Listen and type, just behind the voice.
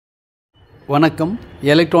வணக்கம்.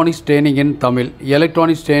 Electronics training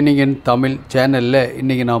இன் தமிழ் சேனலில்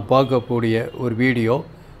இன்றைக்கி நான் பார்க்கக்கூடிய ஒரு வீடியோ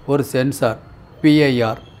ஒரு sensor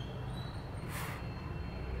PIR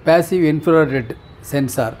passive infrared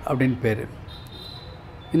sensor அப்படின்னு பேர்.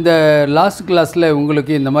 இந்த லாஸ்ட் கிளாஸில்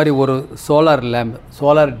உங்களுக்கு இந்த மாதிரி ஒரு solar lamp,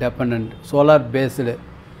 solar டெபெண்டன்ட், solar based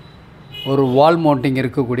ஒரு வால் மவுண்டிங்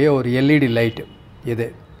இருக்கக்கூடிய ஒரு LED லைட்டு. இது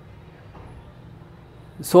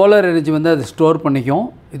சோலார் எனர்ஜி வந்து அது ஸ்டோர் பண்ணிக்கும்.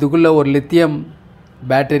 இதுக்குள்ளே ஒரு லித்தியம்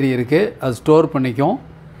பேட்டரி இருக்குது, அது ஸ்டோர் பண்ணிக்கும்.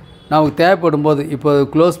 நமக்கு தேவைப்படும் போது இப்போ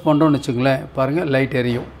க்ளோஸ் பண்ணுறோன்னு வச்சுங்களேன், பாருங்கள் லைட்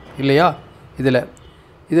எரியும் இல்லையா.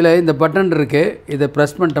 இதில் இந்த பட்டன் இருக்குது, இதை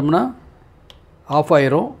ப்ரெஸ் பண்ணிட்டோம்னா ஆஃப்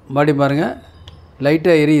ஆயிரும். மறுபடியும் பாருங்கள்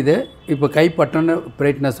லைட்டாக எரியுது. இப்போ கை பட்டன்னு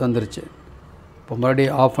பிரைட்னஸ் வந்துருச்சு. இப்போ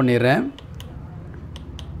மறுபடியும் ஆஃப் பண்ணிடுறேன்,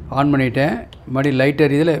 ஆன் பண்ணிட்டேன். மறுபடியும் லைட்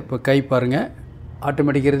எரியுதில் இப்போ கை பாருங்கள்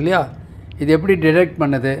ஆட்டோமேட்டிக் இல்லையா. இது எப்படி டிடெக்ட்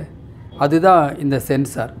பண்ணுது? அதுதான் இந்த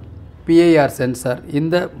சென்சார், PIR சென்சார்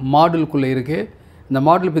இந்த மாடலுக்குள்ளே இருக்குது. இந்த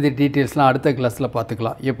மாடல் பற்றி டீட்டெயில்ஸ்லாம் அடுத்த கிளாஸில்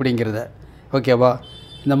பார்த்துக்கலாம் எப்படிங்கிறத. ஓகேவா?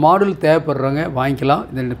 இந்த மாடல் தேவைப்படுறவங்க வாங்கிக்கலாம்.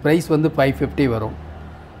 இந்த ப்ரைஸ் வந்து 550 வரும்.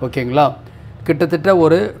 ஓகேங்களா? கிட்டத்தட்ட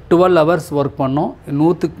ஒரு 12 ஹவர்ஸ் ஒர்க் பண்ணோம்.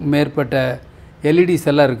 100க்கு மேற்பட்ட LEDs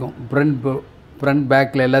எல்லாம் இருக்கும். ஃப்ரண்ட்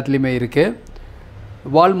பேக்கில் எல்லாத்துலேயுமே இருக்குது.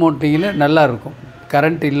 வால் மவுண்டிங்கில் நல்லா இருக்கும்.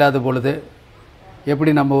 கரண்ட் இல்லாத பொழுது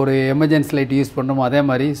எப்படி நம்ம ஒரு எமர்ஜென்சி லைட் யூஸ் பண்ணுறோமோ அதே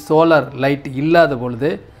மாதிரி சோலார் லைட் இல்லாத பொழுது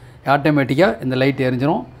ஆட்டோமேட்டிக்காக இந்த லைட்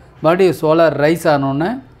எரிஞ்சிடும். மறுபடியும் சோலார் ரைஸ் ஆனோடனே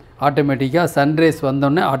ஆட்டோமேட்டிக்காக சன்ரைஸ்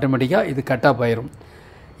வந்தோடனே ஆட்டோமேட்டிக்காக இது கட் ஆஃப் ஆயிரும்.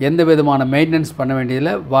 எந்த விதமான மெயின்டெனன்ஸ் பண்ண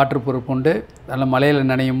வேண்டியதில்லை. வாட்டர் ப்ரூஃப் உண்டு, நல்ல மழையில்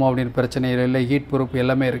நனையுமோ அப்படின்னு பிரச்சனை இல்லை. ஹீட் ப்ரூஃப்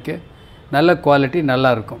எல்லாமே இருக்குது. நல்ல குவாலிட்டி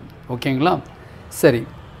நல்லாயிருக்கும். ஓகேங்களா? சரி,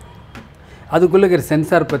 அதுக்குள்ளே இருக்கிற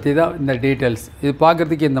சென்சார் பற்றி தான் இந்த டீட்டெயில்ஸ். இது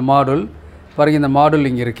பார்க்குறதுக்கு இந்த மாடல் பாருங்கள். இந்த மாடல்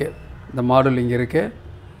இங்கே இருக்குது. இந்த மாடல் இங்கே இருக்குது.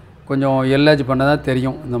 கொஞ்சம் எல்லேஜ் பண்ண தான்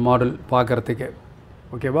தெரியும் இந்த மாடல் பார்க்குறதுக்கு.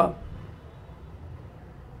 ஓகேவா?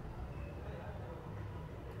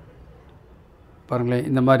 பாருங்களேன்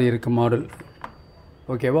இந்த மாதிரி இருக்குது மாடல்.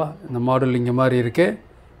 ஓகேவா? இந்த மாடல் இங்கே மாதிரி இருக்குது.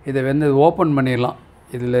 இதை வந்து ஓப்பன் பண்ணிடலாம்.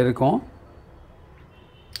 இதில் இருக்கும்.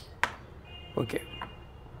 ஓகே,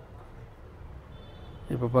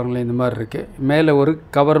 இப்போ பாருங்களேன் இந்த மாதிரி இருக்குது. மேலே ஒரு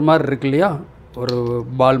கவர் மாதிரி இருக்கு இல்லையா, ஒரு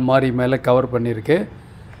பால் மாதிரி மேலே கவர் பண்ணியிருக்கு.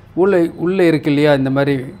 உள்ளே இருக்கு இல்லையா இந்த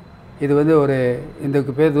மாதிரி. இது வந்து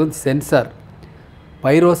இதுக்கு பேர் வந்து சென்சார்,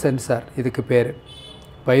 பைரோ சென்சார். இதுக்கு பேர்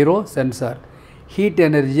பைரோ சென்சார். ஹீட்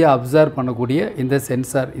எனர்ஜியை அப்சர்வ் பண்ணக்கூடிய இந்த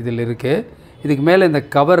சென்சார் இதில் இருக்குது. இதுக்கு மேலே இந்த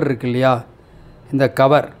கவர் இருக்கு இல்லையா,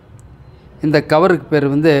 இந்த கவருக்கு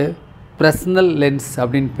பேர் வந்து ப்ரெஸ்னல் லென்ஸ்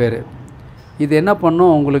அப்படின்னு பேர். இது என்ன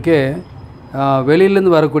பண்ணும், உங்களுக்கு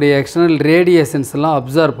வெளியிலேருந்து வரக்கூடிய எக்ஸ்டர்னல் ரேடியேஷன்ஸ் எல்லாம்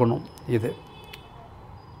அப்சர்வ் பண்ணும்.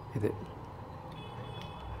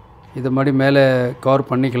 இது மாதிரி மேலே கவர்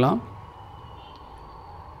பண்ணிக்கலாம்.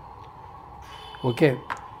 ஓகே,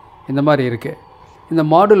 இந்த மாதிரி இருக்குது. இந்த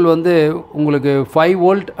மாடல் வந்து உங்களுக்கு 5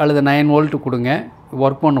 வோல்ட் அல்லது 9 வோல்ட் கொடுங்க,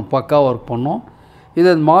 ஒர்க் பண்ணும், பக்காவாக ஒர்க் பண்ணும்.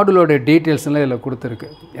 இது மாடலோட டீட்டெயில்ஸ்லாம் இதில் கொடுத்துருக்கு.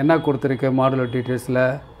 என்ன கொடுத்துருக்கு மாடலோட டீட்டெயில்ஸில்?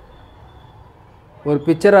 ஒரு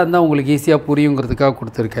பிக்சராக இருந்தால் உங்களுக்கு ஈஸியாக புரியுங்கிறதுக்காக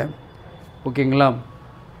கொடுத்துருக்கேன். ஓகேங்களா?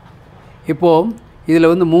 இப்போது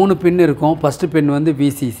இதில் வந்து 3 பின் இருக்கும். ஃபஸ்ட்டு பின் வந்து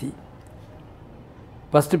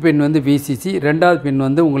VCC, ரெண்டாவது பின்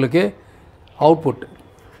வந்து உங்களுக்கு அவுட்புட்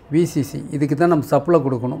VCC. இதுக்கு தான் நம்ம சப்ளை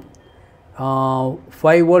கொடுக்கணும்.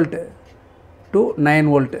 5 வோல்ட் டு 9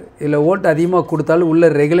 வோல்ட். இதில் வோல்ட் அதிகமாக கொடுத்தாலும் உள்ளே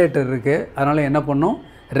ரெகுலேட்டர் இருக்குது. அதனால் என்ன பண்ணோம்,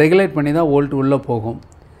 ரெகுலேட் பண்ணி தான் வோல்ட் உள்ளே போகும்.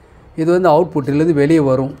 இது வந்து அவுட்புட்டிலேருந்து வெளியே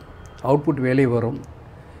வரும்.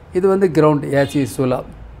 இது வந்து கிரவுண்ட் ஆஸ் யூசுவலாக.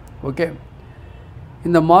 ஓகே,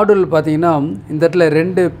 இந்த மாடல் பார்த்திங்கன்னா இந்த இடத்துல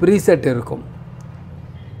 2 ப்ரீசெட் இருக்கும்.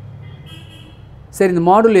 சரி, இந்த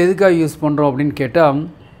மாடல் எதுக்காக யூஸ் பண்ணுறோம் அப்படின்னு கேட்டால்,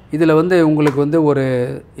 இதில் வந்து உங்களுக்கு வந்து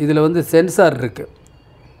இதில் வந்து சென்சார் இருக்குது.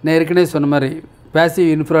 நான் ஏற்கனவே சொன்ன மாதிரி பேசிவ்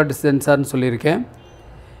இன்ஃப்ராரெட் சென்சார்னு சொல்லியிருக்கேன்.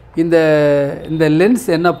 இந்த லென்ஸ்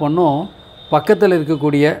என்ன பண்ணும், பக்கத்தில்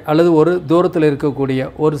இருக்கக்கூடிய அல்லது ஒரு தூரத்தில்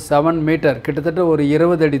இருக்கக்கூடிய ஒரு 7 மீட்டர், கிட்டத்தட்ட ஒரு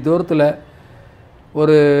 20 அடி தூரத்தில்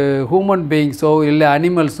ஒரு ஹியூமன் பீயிங்ஸோ இல்லை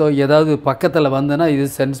அனிமல்ஸோ ஏதாவது பக்கத்தில் வந்ததுன்னா இது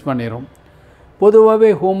சென்ஸ் பண்ணிடும். பொதுவாகவே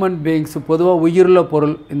ஹியூமன் பீயிங்ஸ், பொதுவாக உயிருள்ள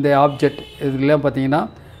பொருள், இந்த ஆப்ஜெக்ட் இதுக்கெல்லாம் பார்த்திங்கன்னா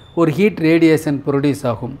ஒரு ஹீட் ரேடியேஷன் ப்ரொடியூஸ்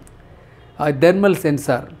ஆகும். தெர்மல்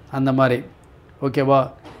சென்சார் அந்த மாதிரி. ஓகேவா?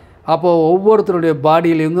 அப்போது ஒவ்வொருத்தருடைய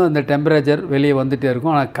பாடியிலேருந்தும் அந்த டெம்பரேச்சர் வெளியே வந்துகிட்டே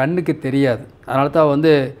இருக்கும். ஆனால் கண்ணுக்கு தெரியாது. அதனால தான்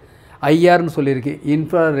வந்து IRன்னு சொல்லியிருக்கு,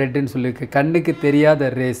 இன்ஃப்ராரெட்னு சொல்லியிருக்கு. கண்ணுக்கு தெரியாத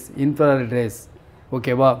ரேஸ், இன்ஃப்ராரெட் ரேஸ்.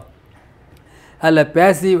 ஓகேவா? அதில்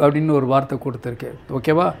பேசிவ் அப்படின்னு ஒரு வார்த்தை கொடுத்துருக்கு.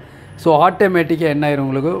 ஓகேவா? ஸோ ஆட்டோமேட்டிக்காக என்ன ஆயிரும்,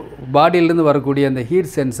 உங்களுக்கு பாடியிலேருந்து வரக்கூடிய அந்த ஹீட்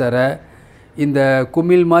சென்சரை இந்த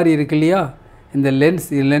குமிழ் மாதிரி இருக்கு இல்லையா, இந்த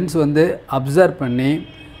லென்ஸ் வந்து அப்சர்வ் பண்ணி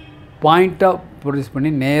ப்ரொடியூஸ் பண்ணி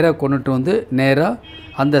நேராக கொண்டுட்டு வந்து நேராக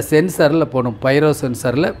அந்த சென்சாரில் போடும், பைரோ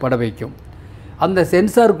சென்சாரில் பட வைக்கும். அந்த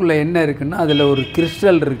சென்சாருக்குள்ளே என்ன இருக்குன்னா அதில் ஒரு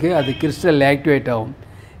கிறிஸ்டல் இருக்குது. அது கிறிஸ்டல் ஆக்டிவேட் ஆகும்.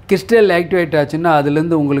 கிறிஸ்டல் ஆக்டிவேட் ஆச்சுன்னா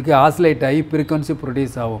அதுலேருந்து உங்களுக்கு ஆசிலேட் ஆகி ஃப்ரீக்வன்சி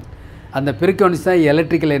ப்ரொடியூஸ் ஆகும். அந்த ஃப்ரீக்வன்சி தான்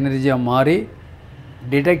எலக்ட்ரிக்கல் எனர்ஜியாக மாறி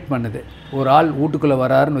டிடெக்ட் பண்ணுது. ஒரு ஆள் வீட்டுக்குள்ளே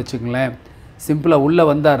வராருன்னு வச்சுக்கோங்களேன், சிம்பிளாக உள்ளே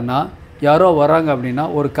வந்தார்னா யாரோ வராங்க அப்படின்னா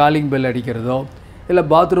ஒரு காலிங் பெல் அடிக்கிறதோ, இல்லை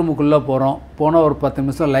பாத்ரூமுக்குள்ளே போனால் ஒரு 10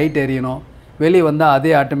 நிமிஷம் லைட் எரியணும், வெளியே வந்தால்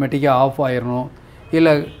அதே ஆட்டோமேட்டிக்காக ஆஃப் ஆயிடணும்,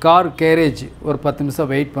 இல்லை கார் கேரேஜ் ஒரு 10 நிமிஷம்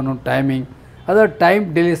வெயிட் பண்ணணும், டைமிங், அதாவது டைம்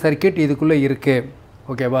டிலே சர்க்கியூட் இதுக்குள்ளே இருக்குது.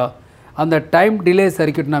 ஓகேவா? அந்த டைம் டிலே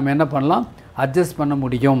சர்க்கியூட் நம்ம என்ன பண்ணலாம், அட்ஜஸ்ட் பண்ண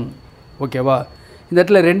முடியும். ஓகேவா? இந்த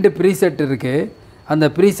இடத்துல 2 ப்ரீசெட் இருக்குது. அந்த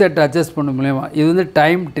ப்ரீசெட் அட்ஜஸ்ட் பண்ண முடியுமா? இது வந்து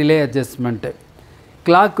டைம் டிலே அட்ஜஸ்ட்மெண்ட்டு.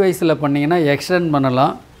 கிளாக் வைஸில் பண்ணிங்கன்னா எக்ஸ்டெண்ட்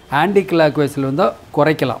பண்ணலாம், ஆன்டி கிளாக் வைஸில் வந்தால்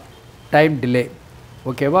குறைக்கலாம் டைம் டிலே.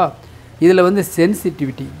 ஓகேவா? இதில் வந்து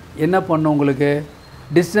சென்சிட்டிவிட்டி என்ன பண்ணும், உங்களுக்கு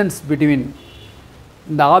டிஸ்டன்ஸ் பிட்வீன்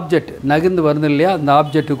இந்த ஆப்ஜெக்ட் நகர்ந்து வருது இல்லையா, அந்த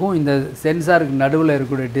ஆப்ஜெக்ட்டுக்கும் இந்த சென்சாருக்கு நடுவில்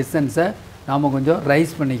இருக்கக்கூடிய டிஸ்டன்ஸை நாம் கொஞ்சம்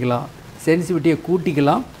ரைஸ் பண்ணிக்கலாம், சென்சிட்டிவிட்டியை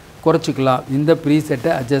கூட்டிக்கலாம் குறைச்சிக்கலாம் இந்த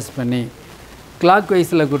ப்ரீசெட்டை அட்ஜஸ்ட் பண்ணி. கிளாக்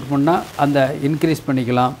வைஸில் கவுண்ட் பண்ணால் அந்த இன்க்ரீஸ்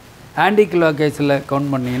பண்ணிக்கலாம், ஆன்டி கிளாக் வைஸில்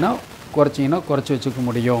கவுண்ட் பண்ணிங்கன்னா குறைச்சிங்கன்னா குறைச்சி வச்சுக்க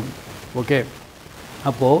முடியும். ஓகே,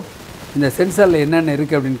 அப்போது இந்த சென்சாரில் என்னென்ன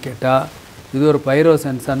இருக்குது அப்படின்னு கேட்டால், இது ஒரு பைரோ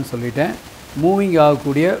சென்சார்னு சொல்லிட்டேன். மூவிங்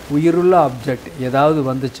ஆகக்கூடிய உயிருள்ள ஆப்ஜெக்ட் ஏதாவது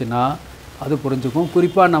வந்துச்சுன்னா அது புரிஞ்சுக்கும்.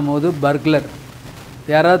 குறிப்பாக நம்ம வந்து பர்க்லர்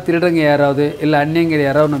யாராவது திருடங்க யாராவது இல்லை அந்நியங்க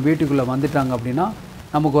யாராவது நம்ம வீட்டுக்குள்ளே வந்துட்டாங்க அப்படின்னா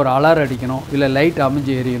நமக்கு ஒரு அலாரம் அடிக்கணும், இல்லை லைட்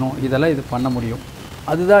அமைஞ்சு எரியணும், இதெல்லாம் இது பண்ண முடியும்.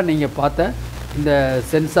 அதுதான் நீங்கள் பார்த்த இந்த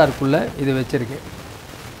சென்சாருக்குள்ளே இது வச்சுருக்கு.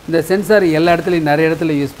 இந்த சென்சார் எல்லா இடத்துலையும் நிறைய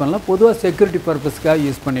இடத்துல யூஸ் பண்ணலாம். பொதுவாக செக்யூரிட்டி பர்பஸ்க்காக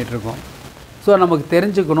யூஸ் பண்ணிகிட்ருக்கோம். ஸோ நமக்கு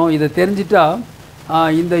தெரிஞ்சுக்கணும். இதை தெரிஞ்சிட்டா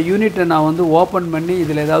இந்த யூனிட்டை நான் வந்து ஓப்பன் பண்ணி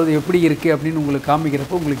இதில் ஏதாவது எப்படி இருக்குது அப்படின்னு உங்களுக்கு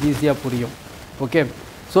காமிக்கிறப்போ உங்களுக்கு ஈஸியாக புரியும். ஓகே,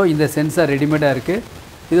 ஸோ இந்த சென்சார் ரெடிமேடாக இருக்குது.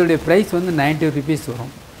 இதோடைய ப்ரைஸ் வந்து 90 ருபீஸ்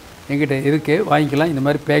வரும். எங்கிட்ட இருக்குது, வாங்கிக்கலாம். இந்த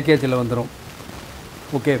மாதிரி பேக்கேஜில் வந்துடும்.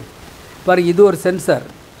 ஓகே, பாருங்கள், இது ஒரு சென்சார்.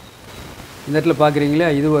 இந்த இடத்துல பார்க்குறீங்களா,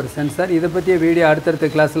 இது ஒரு சென்சார். இதை பற்றிய வீடியோ அடுத்தடுத்த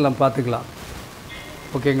கிளாஸில் நம்ம பார்த்துக்கலாம்.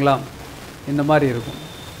 ஓகேங்களா? இந்த மாதிரி இருக்கும்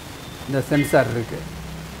இந்த சென்சார் இருக்குது.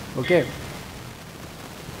 ஓகே,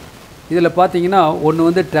 இதில் பார்த்தீங்கன்னா ஒன்று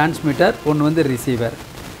வந்து டிரான்ஸ்மிட்டர், ஒன்று வந்து ரிசீவர்.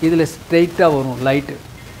 இதில் ஸ்ட்ரெயிட்டாக வரும் லைட்டு,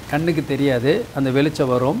 கண்ணுக்கு தெரியாது, அந்த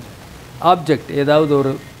வெளிச்சம் வரும். ஆப்ஜெக்ட் ஏதாவது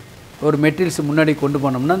ஒரு மெட்டீரியல்ஸ் முன்னாடி கொண்டு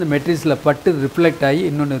போனோம்னா அந்த மெட்டீரியல்ஸில் பட்டு ரிஃப்ளெக்ட் ஆகி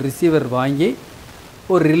இன்னொன்று ரிசீவர் வாங்கி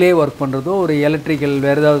ஒரு ரிலே ஒர்க் பண்ணுறதோ, ஒரு எலக்ட்ரிக்கல்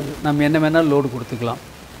வேறு ஏதாவது நம்ம என்ன வேணாலும் லோடு கொடுத்துக்கலாம்.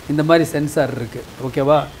 இந்த மாதிரி சென்சார் இருக்குது.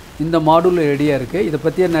 ஓகேவா? இந்த மாடூல் ரெடியாக இருக்குது. இதை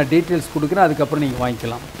பற்றி நான் டீட்டெயில்ஸ் கொடுக்குறேன், அதுக்கப்புறம் நீங்கள்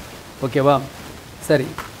வாங்கிக்கலாம். ஓகேவா? சரி,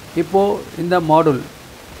 இப்போது இந்த மாடூல்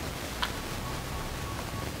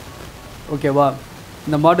ஓகேவா,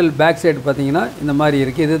 இந்த மாடல் பேக் சைடு பார்த்தீங்கன்னா இந்த மாதிரி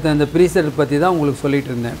இருக்குது. இது இந்த ப்ரீசெட் பற்றி தான் உங்களுக்கு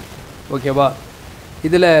சொல்லிகிட்டு இருந்தேன். ஓகேவா?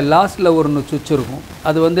 இதில் லாஸ்ட்டில் ஒரு சுவிட்ச் இருக்கும்.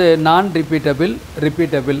 அது வந்து நான் ரிப்பீட்டபிள்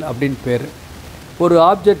அப்படின்னு பேர். ஒரு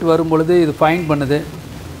ஆப்ஜெக்ட் வரும்பொழுது இது ஃபைண்ட் பண்ணுது,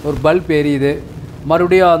 ஒரு பல்ப் எரியுது,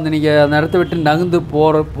 மறுபடியும் அந்த நீங்கள் அந்த இடத்த விட்டு நகர்ந்து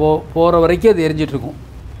போகிற வரைக்கும் அது எரிஞ்சிட்ருக்கும்.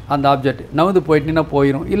 அந்த ஆப்ஜெக்ட் நகர்ந்து போயிட்டுன்னா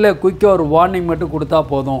போயிடும். இல்லை குயிக்காக ஒரு வார்னிங் மட்டும் கொடுத்தா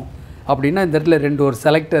போதும் அப்படின்னா இந்த இடத்துல ஒரு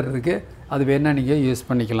செலக்டர் இருக்குது, அது வேணால் நீங்கள் யூஸ்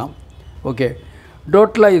பண்ணிக்கலாம். ஓகே,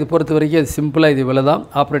 டோட்டலாக இது பொறுத்த வரைக்கும் இது சிம்பிளாக இது இவ்வளோ தான்.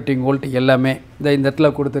 ஆப்ரேட்டிங் வோல்ட் எல்லாமே இந்த இடத்துல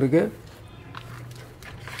கொடுத்துருக்கு.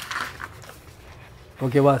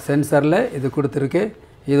 ஓகேவா? சென்சாரில் இது கொடுத்துருக்கு.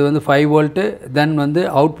 இது வந்து 5 வோல்ட்டு, தென் வந்து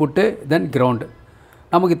அவுட்புட்டு, தென் கிரவுண்டு.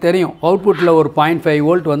 நமக்கு தெரியும் அவுட்புட்டில் ஒரு 0.5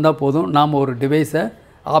 வோல்ட் வந்தால் போதும், நாம் ஒரு டிவைஸை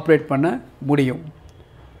ஆப்ரேட் பண்ண முடியும்.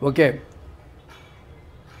 ஓகே,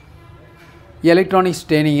 எலக்ட்ரானிக்ஸ்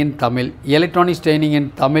ட்ரைனிங்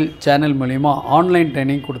இன் தமிழ் சேனல் மூலிமா ஆன்லைன்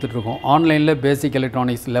ட்ரைனிங் கொடுத்துட்ருக்கோம். ஆன்லைனில் பேசிக்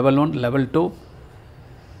electronics level 1, level 2,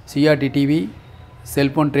 CRT TV,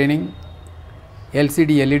 cellphone training,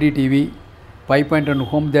 LCD LED TV, 5.1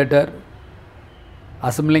 home theatre,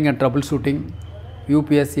 assembling and trouble shooting,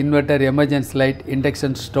 UPS, inverter, emergency light,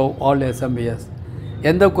 induction stove, all SMPS.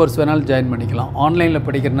 எந்த course வேணாலும் join பண்ணிக்கலாம். ஆன்லைனில்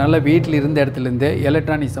படிக்கிறதுனால வீட்டில் இருந்த இடத்துலேருந்தே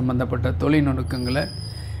எலக்ட்ரானிக் சம்மந்தப்பட்ட தொழில்நுட்பங்களை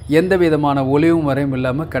எந்த விதமான ஒளிவும் வரையும்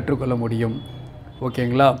இல்லாமல் கற்றுக்கொள்ள முடியும்.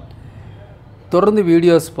 ஓகேங்களா? தொடர்ந்து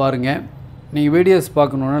வீடியோஸ் பாருங்கள். நீங்கள் வீடியோஸ்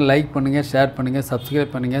பார்க்கணுன்னா லைக் பண்ணுங்கள், ஷேர் பண்ணுங்கள்,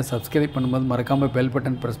 சப்ஸ்கிரைப் பண்ணுங்கள். சப்ஸ்கிரைப் பண்ணும்போது மறக்காமல் பெல்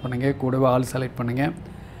பட்டன் ப்ரெஸ் பண்ணுங்கள், கூடவே ஆல் செலக்ட் பண்ணுங்கள்.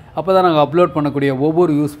 அப்போ தான் நாங்கள் அப்லோட் பண்ணக்கூடிய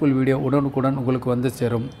ஒவ்வொரு யூஸ்ஃபுல் வீடியோ உடனுக்குடன் உங்களுக்கு வந்து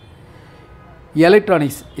சேரும்.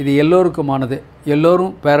 எலக்ட்ரானிக்ஸ் இது எல்லோருக்குமானது.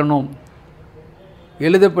 எல்லோரும் பெறணும்.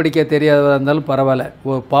 எழுத படிக்க தெரியாதவராக இருந்தாலும் பரவாயில்ல,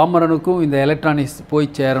 ஒரு பாமரனுக்கும் இந்த எலக்ட்ரானிக்ஸ்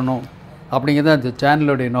போய் சேரணும் அப்படிங்கிறது அந்த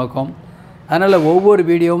சேனலுடைய நோக்கம். அதனால் ஒவ்வொரு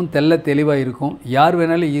வீடியோவும் தெளிவாக இருக்கும். யார்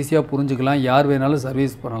வேணாலும் ஈஸியாக புரிஞ்சுக்கலாம், யார் வேணாலும்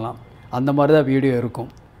சர்வீஸ் பண்ணலாம். அந்த மாதிரி தான் வீடியோ இருக்கும்.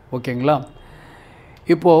 ஓகேங்களா?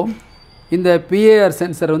 இப்போது இந்த பிஏஆர்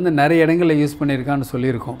சென்சர் வந்து நிறைய இடங்களில் யூஸ் பண்ணியிருக்கான்னு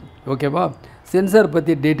சொல்லியிருக்கோம். ஓகேவா? சென்சார்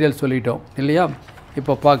பற்றி டீட்டெயில் சொல்லிட்டோம் இல்லையா?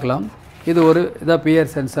 இப்போ பார்க்கலாம். இது ஒரு இதான்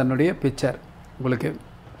பிஏஆர் சென்சார்னுடைய பிக்சர் உங்களுக்கு.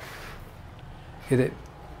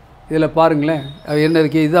 இதில் பாருங்களேன் என்ன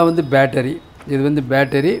இருக்குது. இதுதான் வந்து பேட்டரி. இது வந்து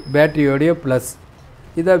பேட்டரியோடைய ப்ளஸ்.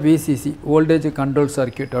 இதான் விசிசி வோல்டேஜ் கண்ட்ரோல்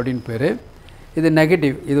சர்க்யூட் அப்படின்னு பேர். இது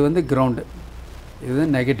நெகட்டிவ், இது வந்து கிரவுண்டு. இது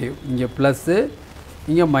வந்து நெகட்டிவ், இங்கே ப்ளஸ்ஸு,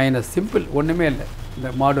 இங்கே மைனஸ். சிம்பிள், ஒன்றுமே இல்லை. இந்த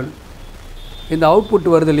மாடுல் இந்த அவுட்புட்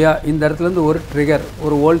வருது இல்லையா, இந்த இடத்துலேருந்து ஒரு ட்ரிகர்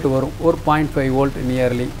ஒரு வோல்ட் வரும். ஒரு 0.5 வோல்ட்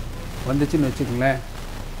நியர்லி வந்துச்சுன்னு வச்சுக்கோங்களேன்,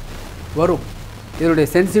 வரும். இதனுடைய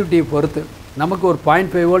சென்சிட்டிவிட்டி பொறுத்து நமக்கு ஒரு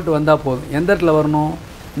 0.5 வோல்ட் வந்தால் போதும். எந்த இடத்துல வரணும்,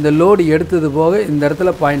 இந்த லோடு எடுத்தது போக இந்த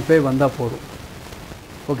இடத்துல 0.5 வந்தால் போதும்.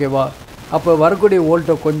 ஓகேவா? அப்போ வரக்கூடிய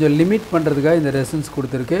வோல்ட்டை கொஞ்சம் லிமிட் பண்ணுறதுக்காக இந்த ரெசிஸ்டன்ஸ்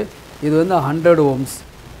கொடுத்துருக்கு. இது வந்து 100 ohms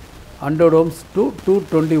to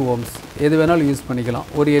 220 ohms எது வேணாலும் யூஸ் பண்ணிக்கலாம்.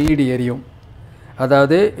 ஒரு எல்இடி எரியும்.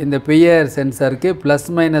 அதாவது இந்த பிஏஆர் சென்சாருக்கு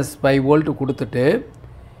 ±5 வோல்ட் கொடுத்துட்டு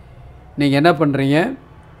நீங்கள் என்ன பண்ணுறீங்க,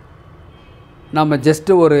 நம்ம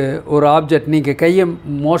ஜஸ்ட்டு ஒரு ஆப்ஜெக்ட் நீங்கள் கையை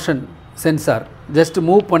மோஷன் சென்சார் ஜஸ்ட்டு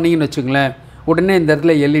மூவ் பண்ணிங்கன்னு வச்சுங்களேன், உடனே இந்த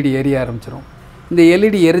இடத்துல எல்இடி எரிய ஆரம்பிச்சிடும். இந்த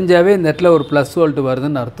எல்இடி எரிஞ்சாவே இந்த இடத்துல ஒரு ப்ளஸ் வோல்ட்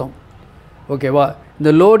வருதுன்னு அர்த்தம். ஓகேவா? இந்த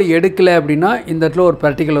லோடு எடுக்கலை அப்படின்னா இந்த இடத்துல ஒரு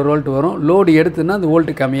பர்டிகுலர் வோல்ட் வரும். லோடு எடுத்துன்னா அந்த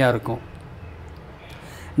வோல்ட்டு கம்மியாக இருக்கும்.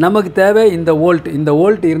 நமக்கு தேவை இந்த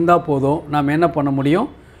வோல்ட் இருந்தால் போதும். நாம் என்ன பண்ண முடியும்,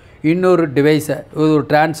 இன்னொரு டிவைஸை ஒரு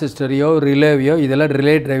டிரான்சிஸ்டரையோ ரிலேவையோ இதெல்லாம்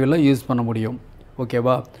ரிலே டிரைவெல்லாம் யூஸ் பண்ண முடியும்.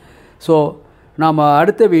 ஓகேவா? ஸோ நாம்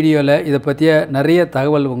அடுத்த வீடியோவில் இதை பற்றிய நிறைய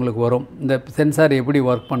தகவல் உங்களுக்கு வரும். இந்த சென்சார் எப்படி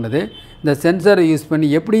ஒர்க் பண்ணுது, இந்த சென்சாரை யூஸ் பண்ணி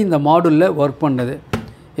எப்படி இந்த மாடுலில் ஒர்க் பண்ணுது.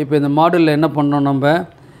 இப்போ இந்த மாடுலில் என்ன பண்ணோம், நம்ம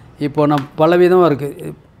பலவிதமாக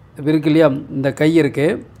இருக்கு இல்லையா. இந்த கை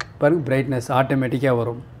இருக்குது பாருங்கள், பிரைட்னஸ் ஆட்டோமேட்டிக்காக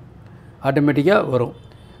வரும்.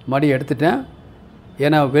 மடி எடுத்துட்டேன்,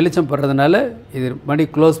 ஏன்னா வெளிச்சம் படுறதுனால இது மடி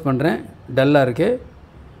க்ளோஸ் பண்ணுறேன். டல்லாக இருக்குது,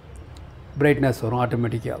 பிரைட்னஸ் வரும்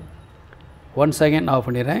ஆட்டோமேட்டிக்காக. 1 செகண்ட் ஆஃப்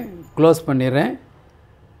பண்ணிடுறேன், க்ளோஸ் பண்ணிடுறேன்.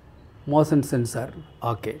 மோஷன் சென்சார்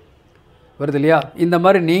ஓகே வருது இல்லையா. இந்த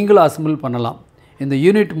மாதிரி நீங்களும் அசம்பிள் பண்ணலாம். இந்த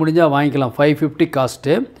யூனிட் முடிஞ்சால் வாங்கிக்கலாம். 550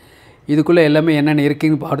 காஸ்ட்டு. இதுக்குள்ளே எல்லாமே என்னென்ன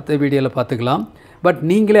இருக்குன்னு அடுத்த வீடியோவில் பார்த்துக்கலாம். பட்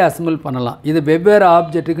நீங்களே அசம்பிள் பண்ணலாம். இது வெவ்வேறு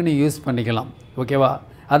ஆப்ஜெக்ட்டுக்கு நீ யூஸ் பண்ணிக்கலாம். ஓகேவா?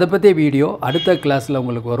 அதை பற்றி வீடியோ அடுத்த கிளாஸில்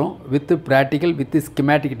உங்களுக்கு வரும், வித் ப்ராக்டிக்கல் வித்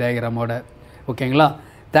ஸ்கிமேட்டிக் டயக்ராமோட. ஓகேங்களா?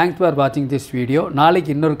 தேங்க்ஸ் ஃபார் வாட்சிங் திஸ் வீடியோ.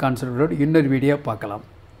 நாளைக்கு இன்னொரு கான்செப்டோடு இன்னொரு வீடியோ பார்க்கலாம்.